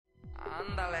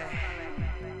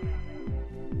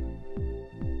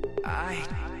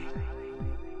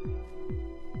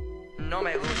no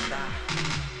me gusta.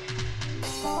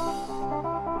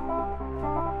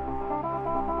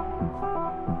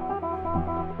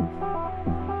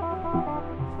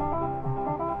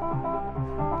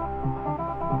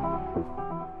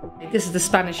 This is the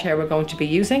Spanish hair we're going to be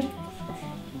using.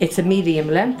 It's a medium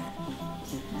length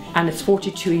and it's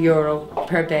 €42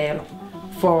 per bale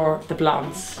for the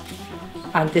blondes.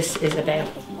 And this is a bale.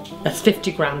 That's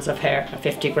 50 grams of hair,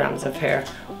 50 grams of hair.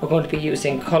 We're going to be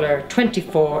using colour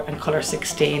 24 and colour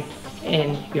 16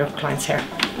 in your client's hair.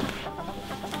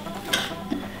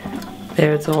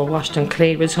 There, it's all washed and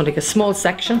clean. We're just going to take a small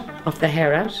section of the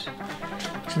hair out.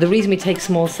 So the reason we take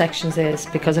small sections is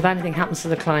because if anything happens to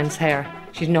the client's hair,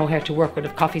 she's no hair to work with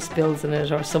if coffee spills in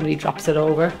it or somebody drops it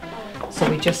over. So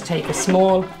we just take a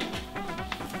small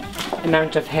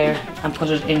amount of hair and put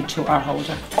it into our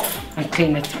holder and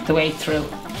clean it the way through,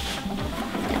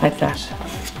 like that.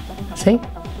 See?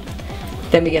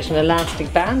 Then we get an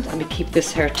elastic band and we keep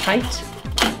this hair tight,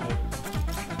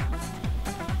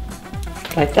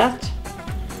 like that.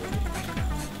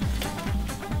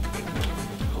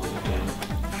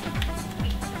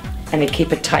 And you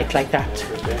keep it tight like that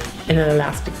in an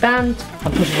elastic band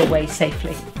and put it away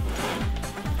safely.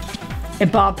 A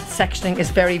bob sectioning is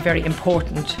very, very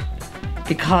important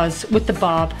because with the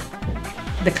bob,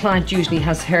 the client usually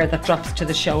has hair that drops to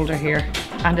the shoulder here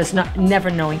and is never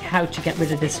knowing how to get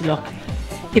rid of this look.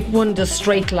 If one does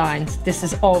straight lines, this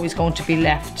is always going to be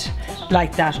left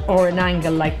like that, or an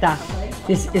angle like that.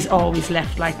 This is always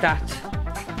left like that.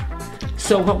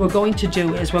 So what we're going to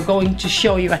do is we're going to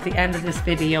show you at the end of this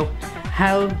video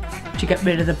how to get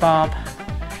rid of the bob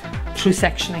through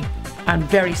sectioning and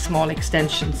very small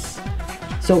extensions.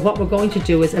 So what we're going to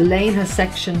do is Elaine has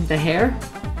sectioned the hair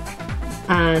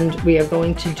and we are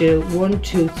going to do 1,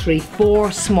 2, 3,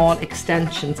 4 small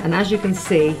extensions, and as you can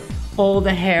see all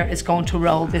the hair is going to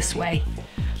roll this way.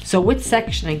 So with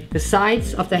sectioning, the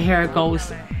sides of the hair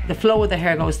goes, the flow of the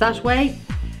hair goes that way.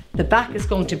 The back is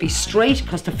going to be straight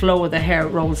because the flow of the hair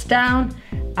rolls down,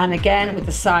 and again with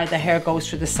the side, the hair goes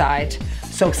through the side.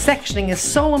 So sectioning is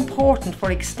so important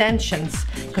for extensions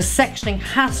because sectioning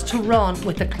has to run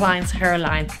with the client's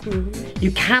hairline.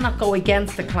 You cannot go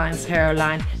against the client's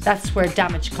hairline. That's where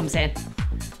damage comes in.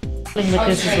 With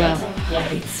this as well.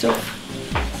 Yeah, so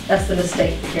that's the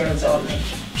mistake the girls all make.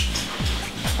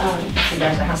 So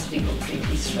that it has to be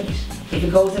completely straight. If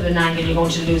it goes at an angle, you're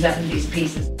going to lose out in these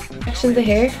pieces. Section the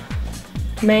hair,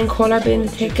 main colour being the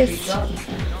thickest.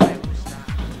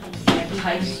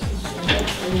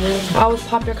 Always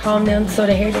pop your comb down so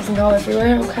the hair doesn't go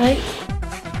everywhere, okay?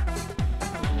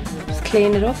 Just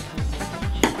clean it up.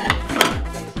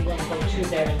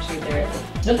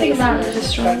 Nothing matters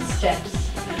just about steps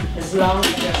as long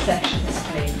as your section is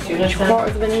clean. Do you understand? 1/4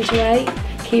 of an inch away,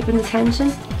 keeping the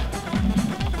tension.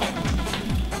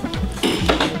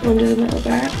 Under the middle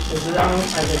bar. As long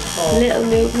as it's all. Little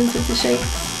movements with the shape.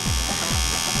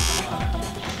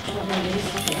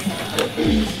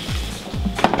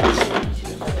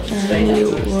 And you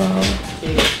roll.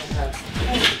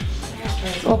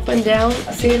 Up and down,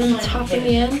 see it on the top and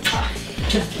the end.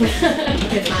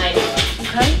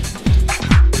 Okay.